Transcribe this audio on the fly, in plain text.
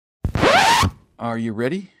Are you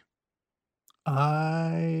ready?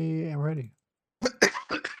 I am ready. All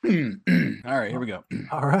right, here we go.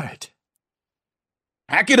 All right.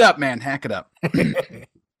 Hack it up, man. Hack it up.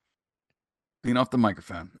 Clean off the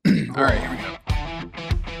microphone. All right, here we go.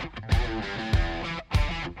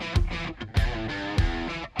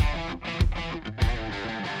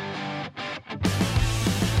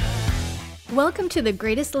 Welcome to the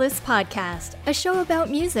Greatest Lists podcast, a show about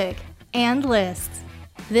music and lists.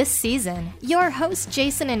 This season, your hosts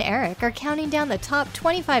Jason and Eric are counting down the top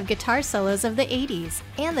 25 guitar solos of the 80s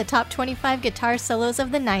and the top 25 guitar solos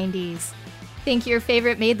of the 90s. Think your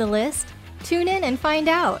favorite made the list? Tune in and find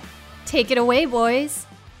out. Take it away, boys.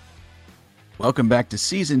 Welcome back to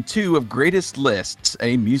Season 2 of Greatest Lists,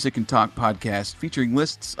 a music and talk podcast featuring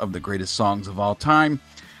lists of the greatest songs of all time.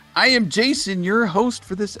 I am Jason, your host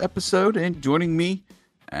for this episode, and joining me,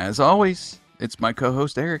 as always, it's my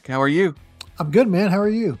co-host Eric. How are you? I'm good, man. How are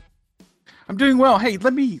you? I'm doing well. Hey,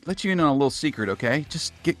 let me let you in on a little secret, okay?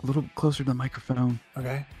 Just get a little closer to the microphone.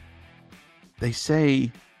 Okay. They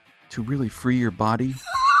say to really free your body,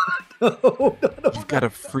 No. you've got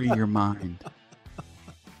to free your mind.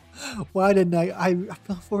 Why didn't I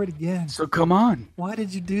fell for it again. So come on, Why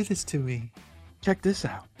did you do this to me? check this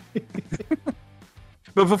out.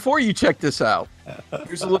 But before you check this out,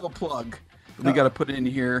 here's a little plug. We got to put it in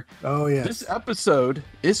here. Oh, yes. This episode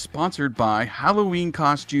is sponsored by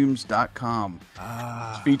HalloweenCostumes.com.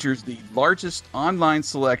 Which features the largest online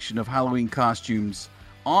selection of Halloween costumes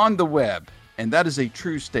on the web. And that is a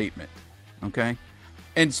true statement. Okay?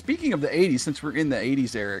 And speaking of the 80s, since we're in the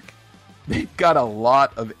 80s, Eric, they've got a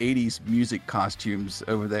lot of 80s music costumes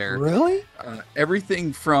over there. Really?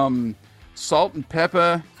 Everything from Salt and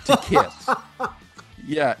Pepper to Kiss.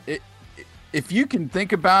 Yeah, if you can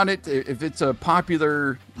think about it, if it's a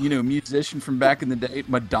popular, musician from back in the day,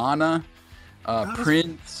 Madonna,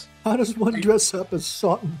 Prince. How does one dress up as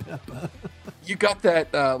Salt and Pepper? You got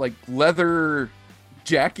that like leather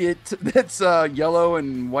jacket that's yellow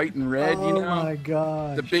and white and red. Oh my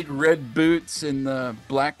god! The big red boots and the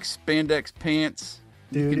black spandex pants.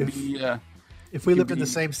 Dude, if we lived in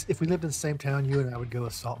the same town, you and I would go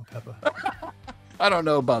with Salt and Pepper. I don't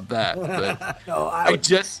know about that, but No, I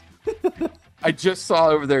just saw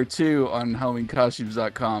over there too on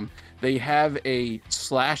HalloweenCostumes.com. They have a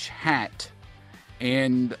Slash hat,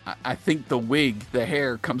 and I think the wig, the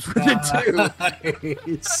hair, comes with it too.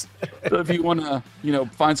 Nice. So if you want to,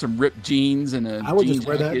 find some ripped jeans and a I would jean just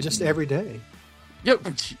wear that jacket just every day.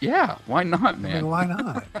 Yeah, why not, man? I mean, why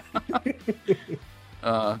not?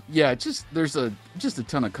 There's just a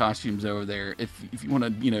ton of costumes over there. If you want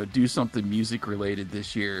to, do something music related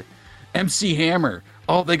this year. MC Hammer.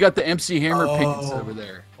 Oh, they got the MC Hammer pants over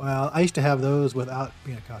there. Well, I used to have those without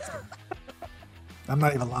being a costume. I'm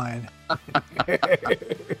not even lying.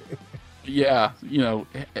 Yeah,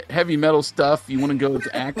 heavy metal stuff. You want to go to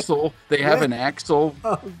Axl? They have an Axl.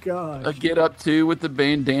 Oh gosh. A get up too with the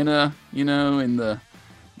bandana, and the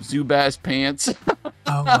Zubaz pants.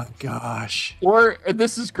 Oh my gosh. Or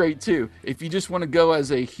this is great too. If you just want to go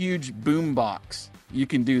as a huge boom box, you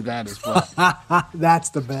can do that as well. That's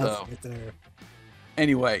the best right there.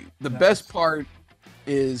 Anyway, the best part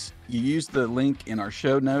is you use the link in our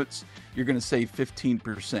show notes. You're going to save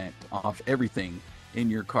 15% off everything in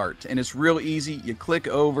your cart. And it's real easy. You click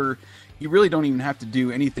over. You really don't even have to do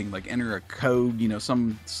anything like enter a code.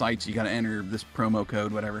 Some sites you got to enter this promo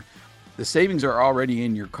code, whatever. The savings are already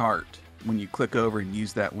in your cart when you click over and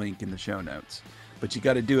use that link in the show notes. But you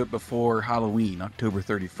got to do it before Halloween, October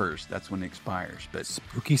 31st. That's when it expires. But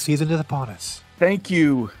spooky season is upon us. Thank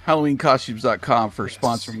you, HalloweenCostumes.com, for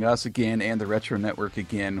sponsoring us again and the Retro Network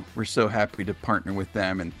again. We're so happy to partner with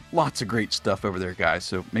them, and lots of great stuff over there, guys.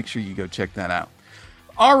 So make sure you go check that out.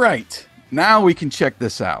 All right, now we can check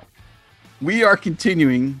this out. We are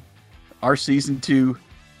continuing our Season 2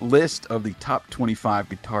 list of the top 25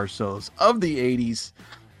 guitar solos of the 80s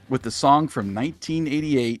with the song from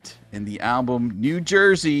 1988 and the album New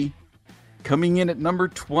Jersey. Coming in at number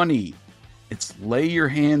 20, it's Lay Your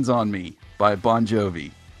Hands on Me by Bon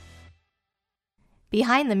Jovi.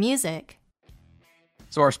 Behind the music.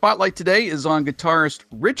 So our spotlight today is on guitarist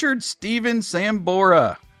Richard Steven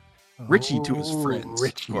Sambora. Richie to his friends,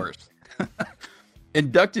 Richie. Of course.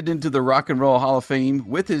 Inducted into the Rock and Roll Hall of Fame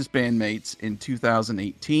with his bandmates in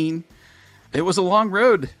 2018. It was a long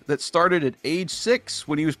road that started at age 6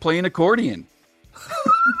 when he was playing accordion.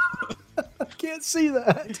 I can't see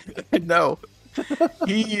that. No.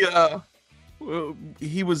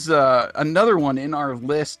 He was another one in our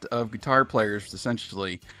list of guitar players,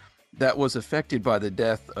 essentially, that was affected by the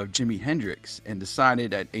death of Jimi Hendrix and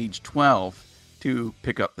decided at age 12 to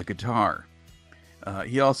pick up the guitar.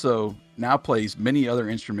 He also now plays many other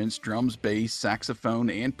instruments: drums, bass, saxophone,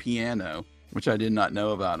 and piano, which I did not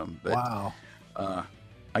know about him. But, wow.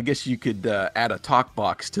 I guess you could add a talk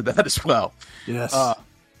box to that as well. Yes.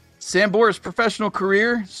 Sambora's professional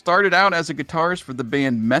career started out as a guitarist for the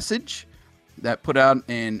band Message, that put out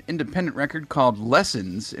an independent record called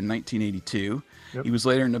Lessons in 1982. Yep. He was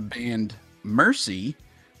later in the band Mercy,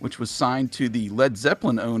 which was signed to the Led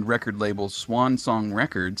Zeppelin-owned record label Swan Song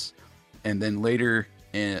Records, and then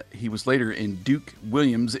he was later in Duke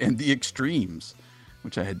Williams and the Extremes,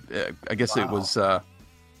 which I guess it was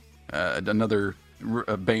another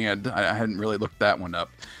band. I hadn't really looked that one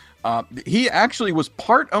up. He actually was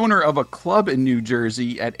part owner of a club in New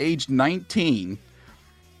Jersey at age 19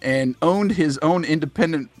 and owned his own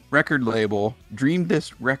independent record label, Dream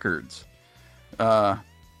Disc Records.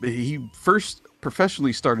 He first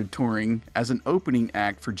professionally started touring as an opening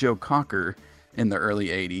act for Joe Cocker in the early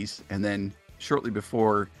 80s, and then shortly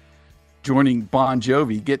before joining Bon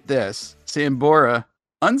Jovi, get this, Sambora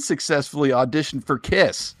unsuccessfully auditioned for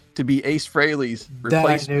Kiss to be Ace Frehley's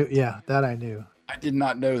replacement. That I knew. I did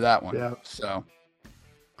not know that one. Yeah. So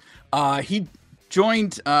he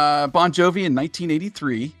joined Bon Jovi in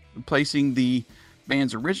 1983, replacing the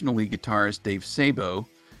band's original lead guitarist, Dave Sabo,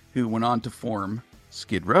 who went on to form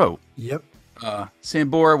Skid Row. Yep.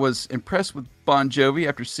 Sambora was impressed with Bon Jovi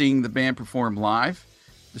after seeing the band perform live,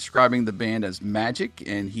 describing the band as magic,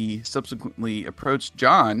 and he subsequently approached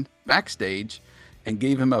John backstage and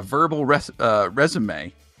gave him a verbal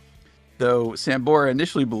resume. Though Sambora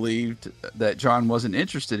initially believed that John wasn't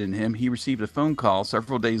interested in him, he received a phone call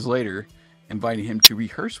several days later inviting him to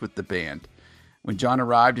rehearse with the band. When John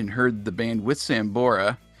arrived and heard the band with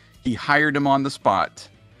Sambora, he hired him on the spot.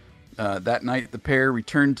 That night, the pair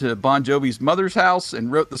returned to Bon Jovi's mother's house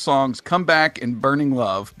and wrote the songs Come Back and Burning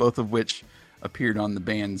Love, both of which appeared on the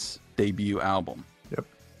band's debut album. Yep.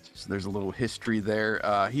 So there's a little history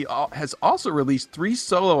there. He has also released 3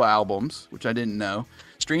 solo albums, which I didn't know.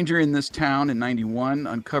 Stranger in This Town in 91,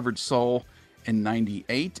 Uncovered Soul in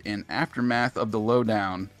 98, and Aftermath of the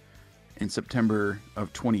Lowdown in September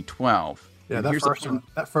of 2012. Yeah,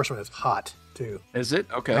 that first one is hot, too. Is it?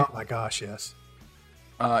 Okay. Oh, my gosh, yes.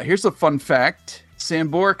 Here's a fun fact.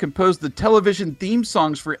 Sambora composed the television theme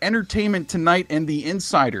songs for Entertainment Tonight and The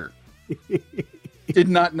Insider. Did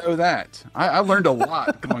not know that. I learned a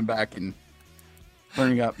lot going back and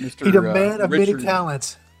learning up Mr. He's a man of many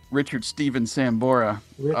talents. Richard Steven Sambora.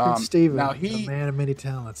 Richard Steven, now a man of many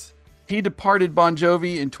talents. He departed Bon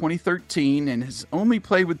Jovi in 2013 and has only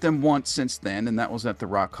played with them once since then, and that was at the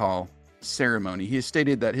Rock Hall ceremony. He has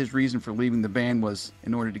stated that his reason for leaving the band was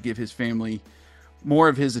in order to give his family more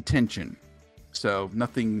of his attention. So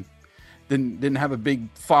nothing, didn't have a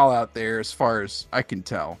big fallout there as far as I can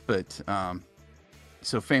tell, but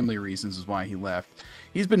so family reasons is why he left.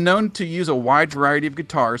 He's been known to use a wide variety of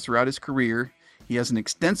guitars throughout his career. He has an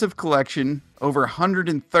extensive collection, over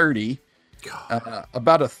 130,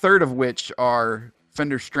 about a third of which are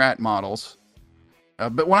Fender Strat models.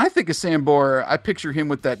 But when I think of Sambora, I picture him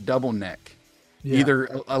with that double neck, either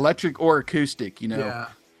electric or acoustic, you know. Yeah.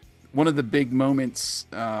 One of the big moments,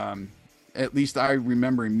 at least I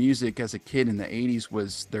remember in music as a kid in the 80s,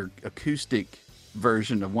 was their acoustic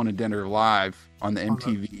version of Wanted Dead or Alive on the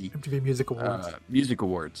MTV Music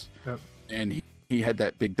Awards. Yep. And he had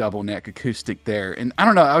that big double neck acoustic there. And I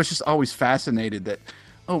don't know, I was just always fascinated that,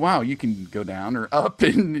 oh, wow, you can go down or up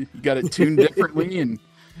and you got it tuned differently. And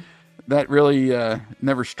that really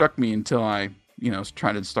never struck me until I,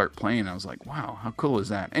 tried to start playing. I was like, wow, how cool is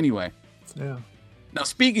that? Anyway. Yeah. Now,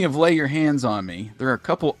 speaking of Lay Your Hands on Me, there are a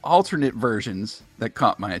couple alternate versions that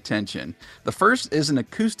caught my attention. The first is an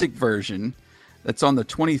acoustic version that's on the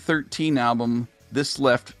 2013 album, This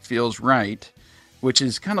Left Feels Right, which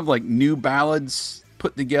is kind of like new ballads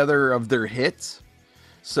put together of their hits.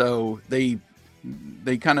 So they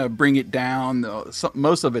kind of bring it down.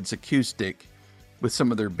 Most of it's acoustic with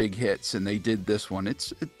some of their big hits, and they did this one.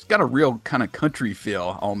 It's got a real kind of country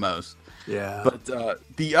feel almost. Yeah. But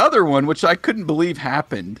the other one, which I couldn't believe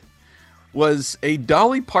happened, was a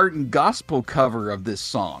Dolly Parton gospel cover of this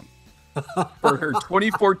song for her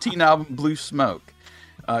 2014 album, Blue Smoke.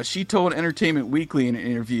 She told Entertainment Weekly in an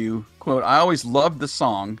interview, quote, "I always loved the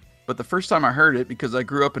song, but the first time I heard it, because I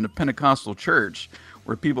grew up in a Pentecostal church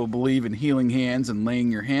where people believe in healing hands and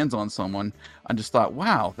laying your hands on someone, I just thought,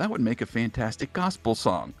 wow, that would make a fantastic gospel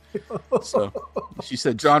song." So she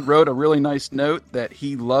said John wrote a really nice note that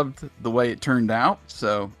he loved the way it turned out.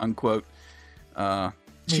 So, unquote.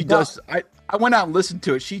 She does. I went out and listened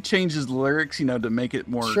to it. She changes the lyrics, to make it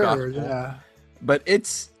more gospel. Yeah. But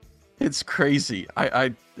it's It's crazy.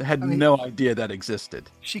 I had no idea that existed.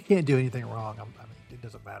 She can't do anything wrong. I mean, it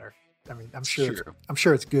doesn't matter. I mean, I'm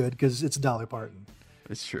sure it's good because it's Dolly Parton.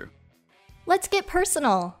 It's true. Let's get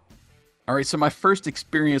personal. All right, so my first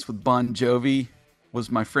experience with Bon Jovi was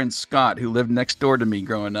my friend Scott, who lived next door to me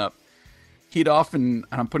growing up. He'd often,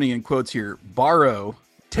 and I'm putting in quotes here, borrow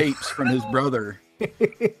tapes from his brother,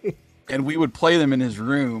 and we would play them in his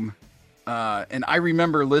room. And I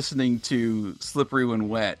remember listening to Slippery When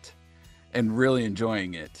Wet and really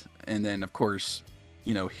enjoying it. And then, of course,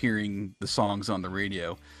 hearing the songs on the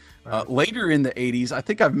radio. Right. Later in the 80s, I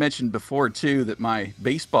think I've mentioned before, too, that my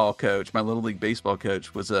baseball coach, my Little League baseball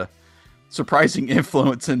coach, was a surprising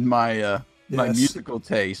influence in my my musical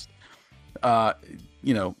taste.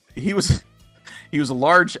 He was a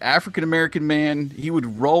large African-American man. He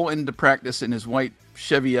would roll into practice in his white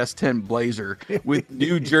Chevy S10 Blazer with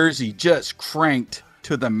New Jersey just cranked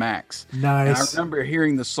to the max. Nice. And I remember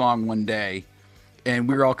hearing the song one day, and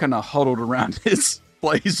we were all kind of huddled around his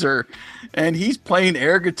Blazer, and he's playing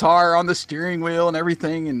air guitar on the steering wheel and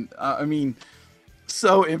everything. And I mean,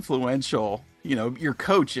 so influential. Your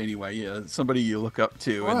coach anyway, somebody you look up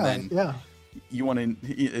to, right, and then you want to.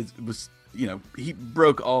 It was. He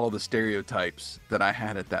broke all the stereotypes that I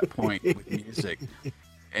had at that point with music,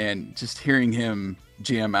 and just hearing him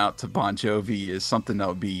jam out to Bon Jovi is something that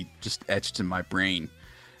would be just etched in my brain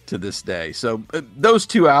to this day. So those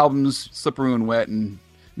two albums, Slippery When Wet and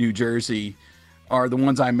New Jersey, are the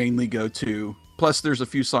ones I mainly go to. Plus, there's a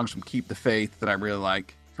few songs from Keep the Faith that I really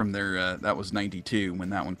like from their, that was 92 when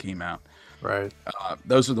that one came out. Right.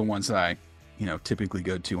 Those are the ones that I, typically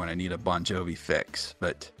go to when I need a Bon Jovi fix.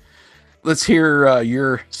 But let's hear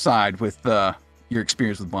your side with your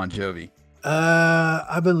experience with Bon Jovi.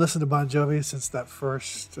 I've been listening to Bon Jovi since that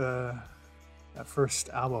first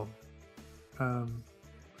album.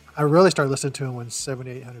 I really started listening to him when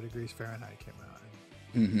 7,800 Degrees Fahrenheit came out.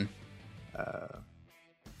 Mm-hmm.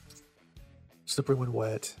 Slippery When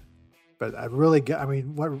Wet. But I really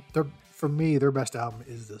for me, their best album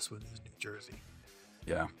is this one, is New Jersey.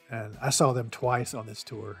 Yeah. And I saw them twice on this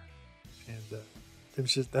tour. And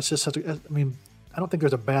that's just such a, I don't think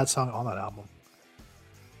there's a bad song on that album.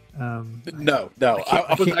 No.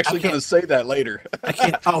 I was actually going to say that later. I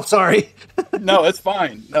can't. Oh, sorry. No, it's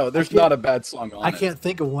fine. No, there's not a bad song on it. I can't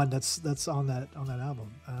think of one that's on that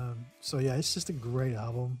album. So yeah, it's just a great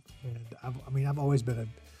album. And I've always been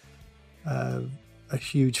a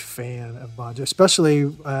huge fan of Bon Jovi,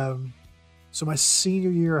 especially. So my senior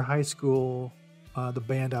year of high school, the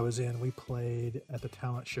band I was in, we played at the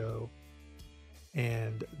talent show,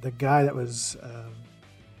 and the guy that was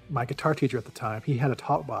my guitar teacher at the time, he had a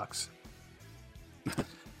talk box,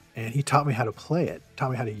 and he taught me how to play it,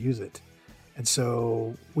 taught me how to use it. And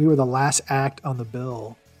so we were the last act on the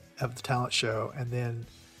bill of the talent show, and then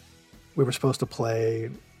we were supposed to play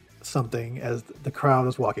something as the crowd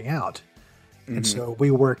was walking out. Mm-hmm. And so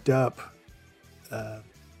we worked up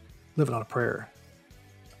Living on a Prayer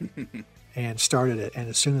and started it. And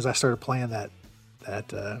as soon as I started playing that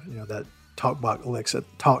talk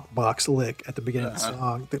box lick at the beginning of the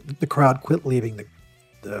song, the crowd quit leaving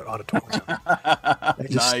the auditorium.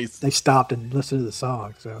 They stopped and listened to the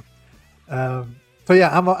song. So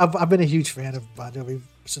yeah, I've been a huge fan of Bon Jovi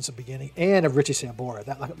since the beginning, and of Richie Sambora.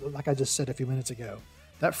 That, like I just said a few minutes ago,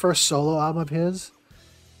 that first solo album of his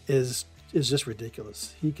is just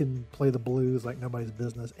ridiculous. He can play the blues like nobody's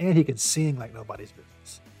business, and he can sing like nobody's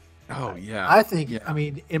business. Oh yeah, I think. Yeah.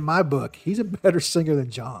 In my book, he's a better singer than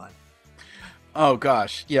John. Oh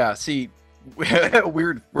gosh, yeah. See,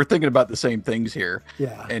 we're thinking about the same things here.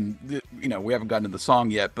 Yeah, and we haven't gotten to the song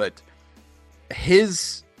yet, but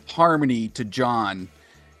his harmony to John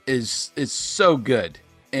is so good,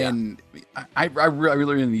 and I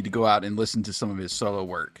really need to go out and listen to some of his solo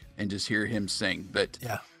work and just hear him sing. But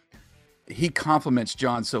he compliments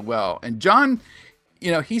John so well, and John,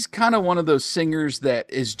 he's kind of one of those singers that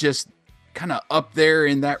is just kind of up there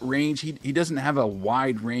in that range. He doesn't have a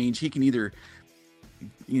wide range. He can either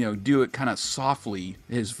do it kind of softly,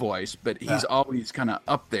 his voice, but he's always kind of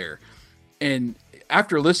up there. And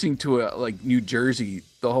after listening to it like New Jersey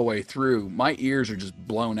the whole way through, my ears are just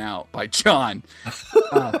blown out by John.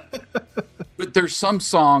 But there's some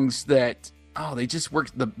songs that they just work.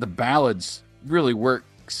 The ballads really work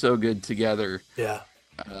so good together. Yeah.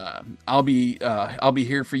 I'll be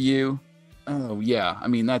here for you. Oh yeah.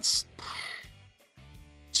 It's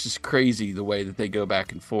just crazy the way that they go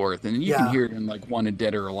back and forth, and you can hear it in like Wanted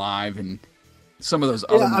Dead or Alive and some of those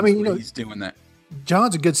other ones where he's doing that.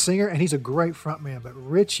 John's a good singer and he's a great frontman, but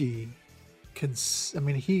Richie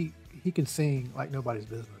he can sing like nobody's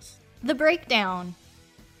business. The breakdown.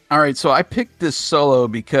 All right, so I picked this solo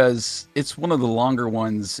because it's one of the longer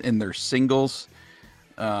ones in their singles.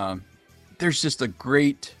 There's just a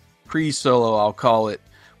great pre-solo, I'll call it,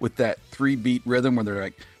 with that 3-beat rhythm where they're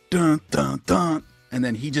like dun dun dun, and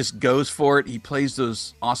then he just goes for it. He plays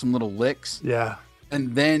those awesome little licks. Yeah.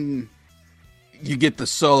 And then you get the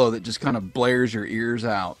solo that just kind of blares your ears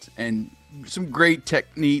out, and some great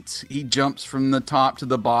techniques. He jumps from the top to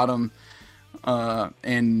the bottom,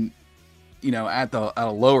 and at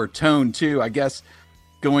a lower tone too. I guess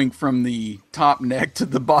going from the top neck to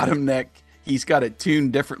the bottom neck, he's got it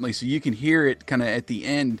tuned differently, so you can hear it kind of at the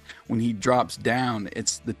end when he drops down.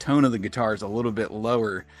 It's the tone of the guitar is a little bit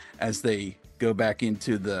lower as they go back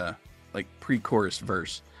into the pre-chorus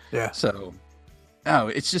verse. Yeah. So,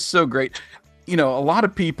 it's just so great. A lot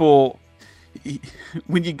of people,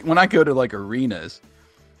 when I go to arenas,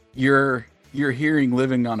 you're hearing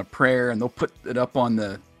 "Living on a Prayer," and they'll put it up on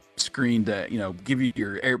the screen to give you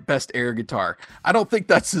your best air guitar. I don't think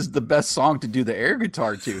that's the best song to do the air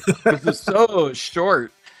guitar to, because it's so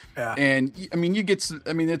short. Yeah. And it's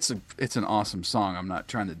an awesome song. I'm not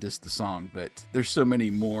trying to diss the song, but there's so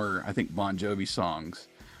many more, I think, Bon Jovi songs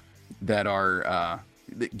that are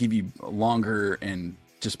that give you longer and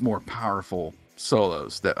just more powerful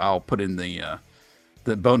solos that I'll put in the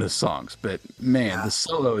bonus songs. But man, the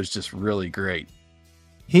solo is just really great.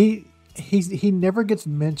 He never gets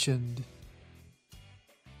mentioned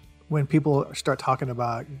when people start talking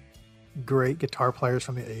about great guitar players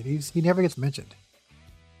from the 80s. He never gets mentioned.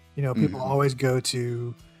 People always go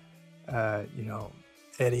to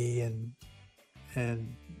Eddie and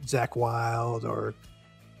Zakk Wylde, or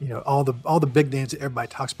all the big names that everybody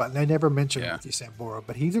talks about, and they never mention Ricky Sambora.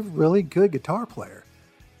 But he's a really good guitar player.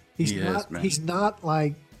 He's not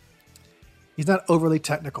overly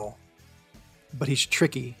technical, but he's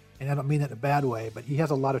tricky. And I don't mean that in a bad way, but he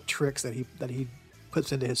has a lot of tricks that he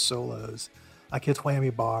puts into his solos, like his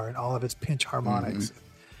whammy bar and all of his pinch harmonics. Mm-hmm.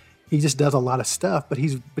 He just does a lot of stuff, but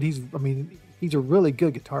he's a really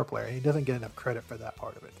good guitar player, and he doesn't get enough credit for that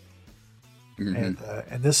part of it.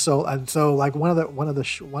 Mm-hmm. And so like one of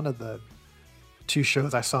the two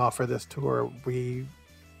shows I saw for this tour,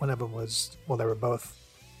 one of them was, they were both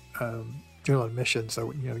general admission,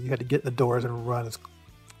 so you had to get in the doors and run as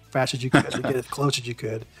fast as you could to get as close as you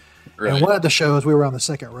could. Right. And one of the shows, we were on the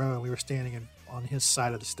second row, and we were standing on his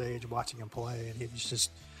side of the stage watching him play, and he was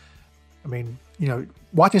just,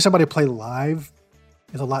 watching somebody play live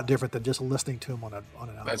is a lot different than just listening to him on an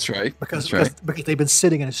album. That's right. Because they've been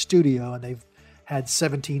sitting in a studio and they've had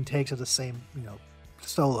 17 takes of the same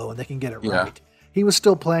solo, and they can get it right. He was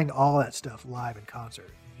still playing all that stuff live in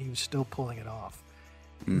concert. He was still pulling it off.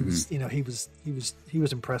 Mm-hmm. He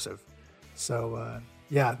was impressive. So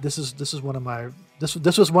this was one of my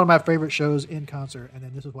favorite shows in concert, and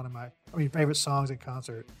then this is one of my favorite songs in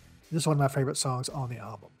concert. This is one of my favorite songs on the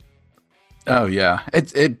album. Oh yeah,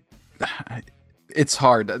 it's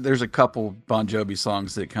hard. There's a couple Bon Jovi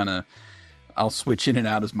songs that kind of I'll switch in and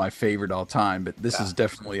out as my favorite all time, but this is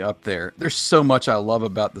definitely up there. There's so much I love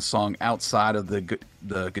about the song outside of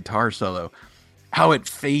the guitar solo, how it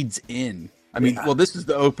fades in. This is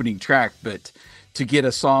the opening track, but to get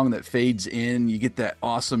a song that fades in, you get that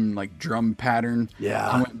awesome drum pattern. Yeah.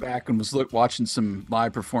 I went back and was watching some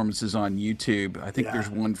live performances on YouTube. I think there's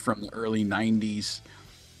one from the early 90s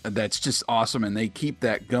that's just awesome, and they keep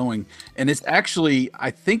that going. And it's actually,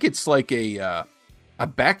 I think it's like a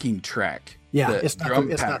backing track. Yeah, it's a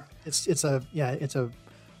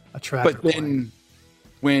track. But then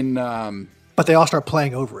but they all start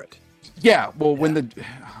playing over it. Yeah, well, when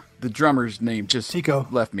the drummer's name just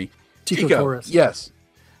left me. Tico Torres. Yes.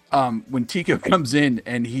 When Tico comes in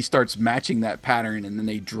and he starts matching that pattern, and then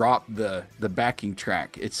they drop the backing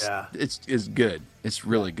track, it's good. It's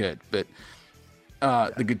really good. But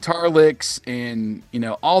the guitar licks and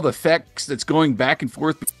all the effects that's going back and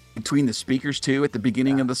forth between the speakers too at the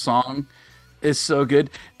beginning of the song is so good.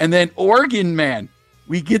 And then organ, man,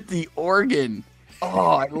 we get the organ.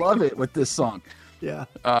 Oh, I love it with this song. Yeah.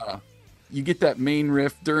 You get that main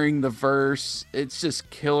riff during the verse. It's just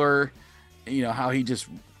killer. How he just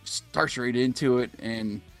starts right into it,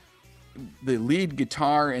 and the lead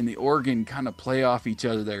guitar and the organ kind of play off each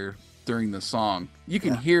other there during the song. You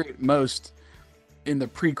can hear it most in the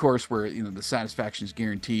pre-chorus where the satisfaction is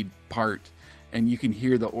guaranteed part, and you can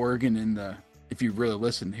hear the organ if you really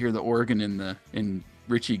listen, hear the organ in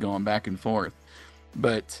Richie going back and forth.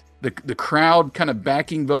 But the crowd kind of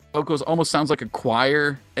backing vocals almost sounds like a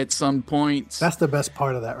choir at some points. That's the best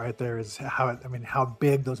part of that right there, is how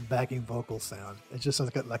big those backing vocals sound. It just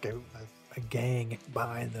sounds like a gang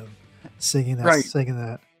behind them singing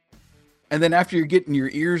that. And then after you're getting your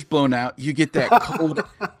ears blown out, you get that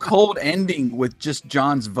cold ending with just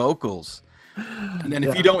John's vocals. And then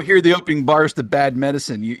if you don't hear the opening bars to Bad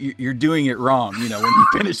Medicine, you're doing it wrong, when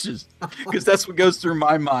he finishes. Because that's what goes through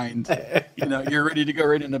my mind. You're ready to go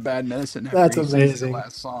right into Bad Medicine. That's amazing. The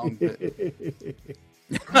last song.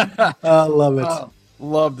 I love it.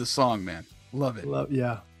 Love the song, man. Love it.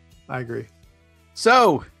 Yeah, I agree.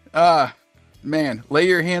 So, man, Lay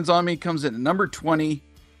Your Hands on Me comes in at number 20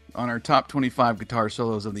 on our top 25 guitar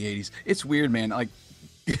solos of the 80s. It's weird, man. Like,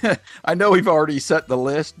 I know we've already set the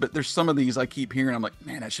list, but there's some of these I keep hearing. I'm like,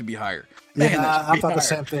 man, that should be higher. Man, I thought the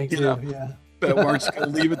same thing too. Yeah. But we're just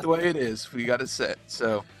going to leave it the way it is. We got it set.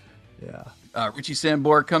 So, Richie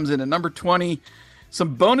Sambora comes in at number 20.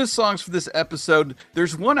 Some bonus songs for this episode.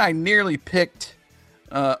 There's one I nearly picked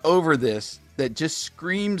over this that just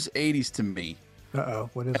screams 80s to me.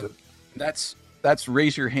 What is it? That's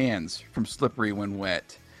Raise Your Hands from Slippery When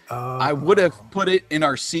Wet. I would have put it in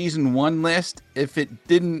our season 1 list if we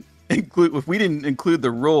didn't include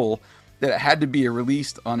the rule that it had to be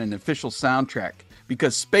released on an official soundtrack,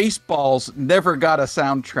 because Spaceballs never got a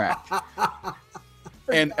soundtrack.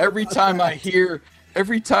 And every time I hear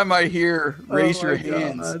Raise Your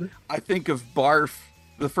Hands, I think of Barf.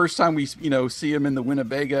 The first time we see him in the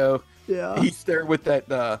Winnebago, he's there with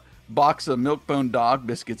that box of Milk-Bone dog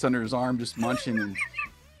biscuits under his arm, just munching, and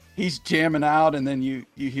he's jamming out, and then you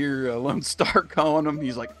hear Lone Star calling him.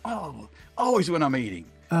 He's like, "Oh, always when I'm eating."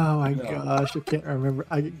 Oh my gosh, I can't remember.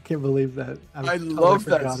 I can't believe that. I love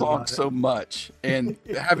that song so much, and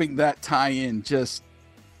having that tie-in the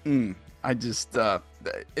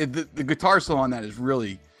guitar solo on that is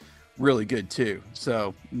really, really good too.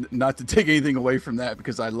 So not to take anything away from that,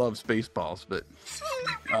 because I love Spaceballs, but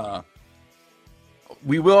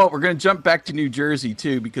we're going to jump back to New Jersey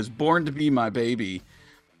too, because Born to Be My Baby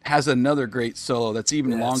has another great solo that's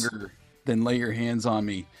even longer than Lay Your Hands on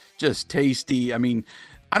Me. Just tasty. I mean,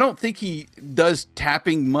 I don't think he does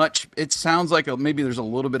tapping much. It sounds like maybe there's a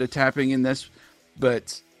little bit of tapping in this,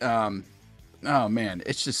 but oh man,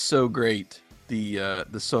 it's just so great. The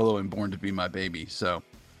solo in Born to Be My Baby. So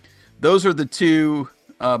those are the two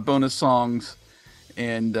bonus songs,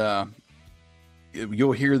 and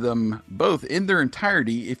you'll hear them both in their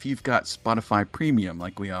entirety if you've got Spotify Premium,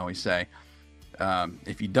 like we always say.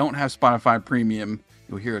 If you don't have Spotify Premium,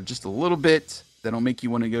 you'll hear just a little bit. That'll make you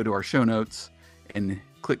want to go to our show notes and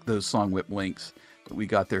click those song whip links that we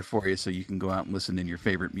got there for you, so you can go out and listen in your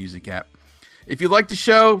favorite music app. If you like the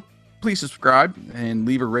show, please subscribe and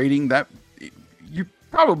leave a rating. That you're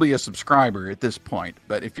probably a subscriber at this point,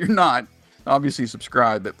 but if you're not, obviously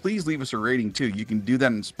subscribe, but please leave us a rating too. You can do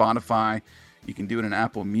that in Spotify. You can do it in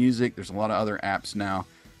Apple Music. There's a lot of other apps now.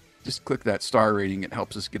 Just click that star rating. It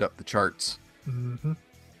helps us get up the charts. Mm-hmm.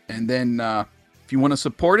 And then if you want to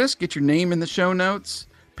support us, get your name in the show notes.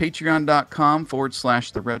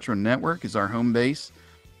 Patreon.com/The Retro Network is our home base.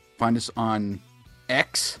 Find us on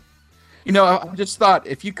X. I just thought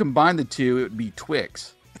if you combine the two, it would be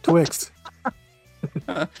Twix. Twix.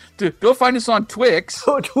 Go find us on Twix.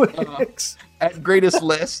 Oh, Twix. At Greatest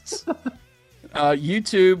Lists.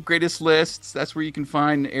 YouTube, Greatest Lists. That's where you can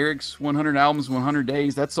find Eric's 100 albums, 100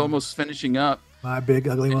 days. That's almost finishing up. My big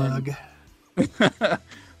ugly mug.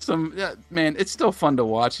 Man, it's still fun to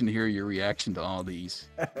watch and hear your reaction to all these.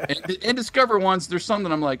 And discover ones. There's some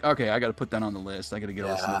that I'm like, okay, I got to put that on the list. I got to get a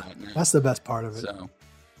listen to that now. That's the best part of it. So,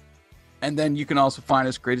 and then you can also find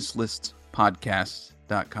us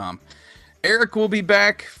greatestlistspodcast.com. Eric will be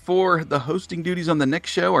back for the hosting duties on the next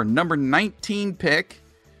show, our number 19 pick.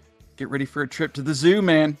 Get ready for a trip to the zoo,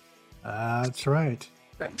 man. That's right.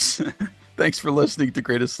 Thanks for listening to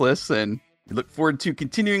Greatest Lists, and we look forward to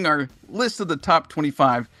continuing our list of the top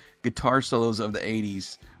 25 guitar solos of the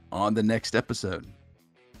 80s on the next episode.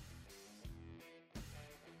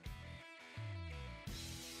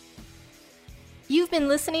 You've been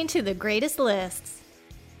listening to The Greatest Lists.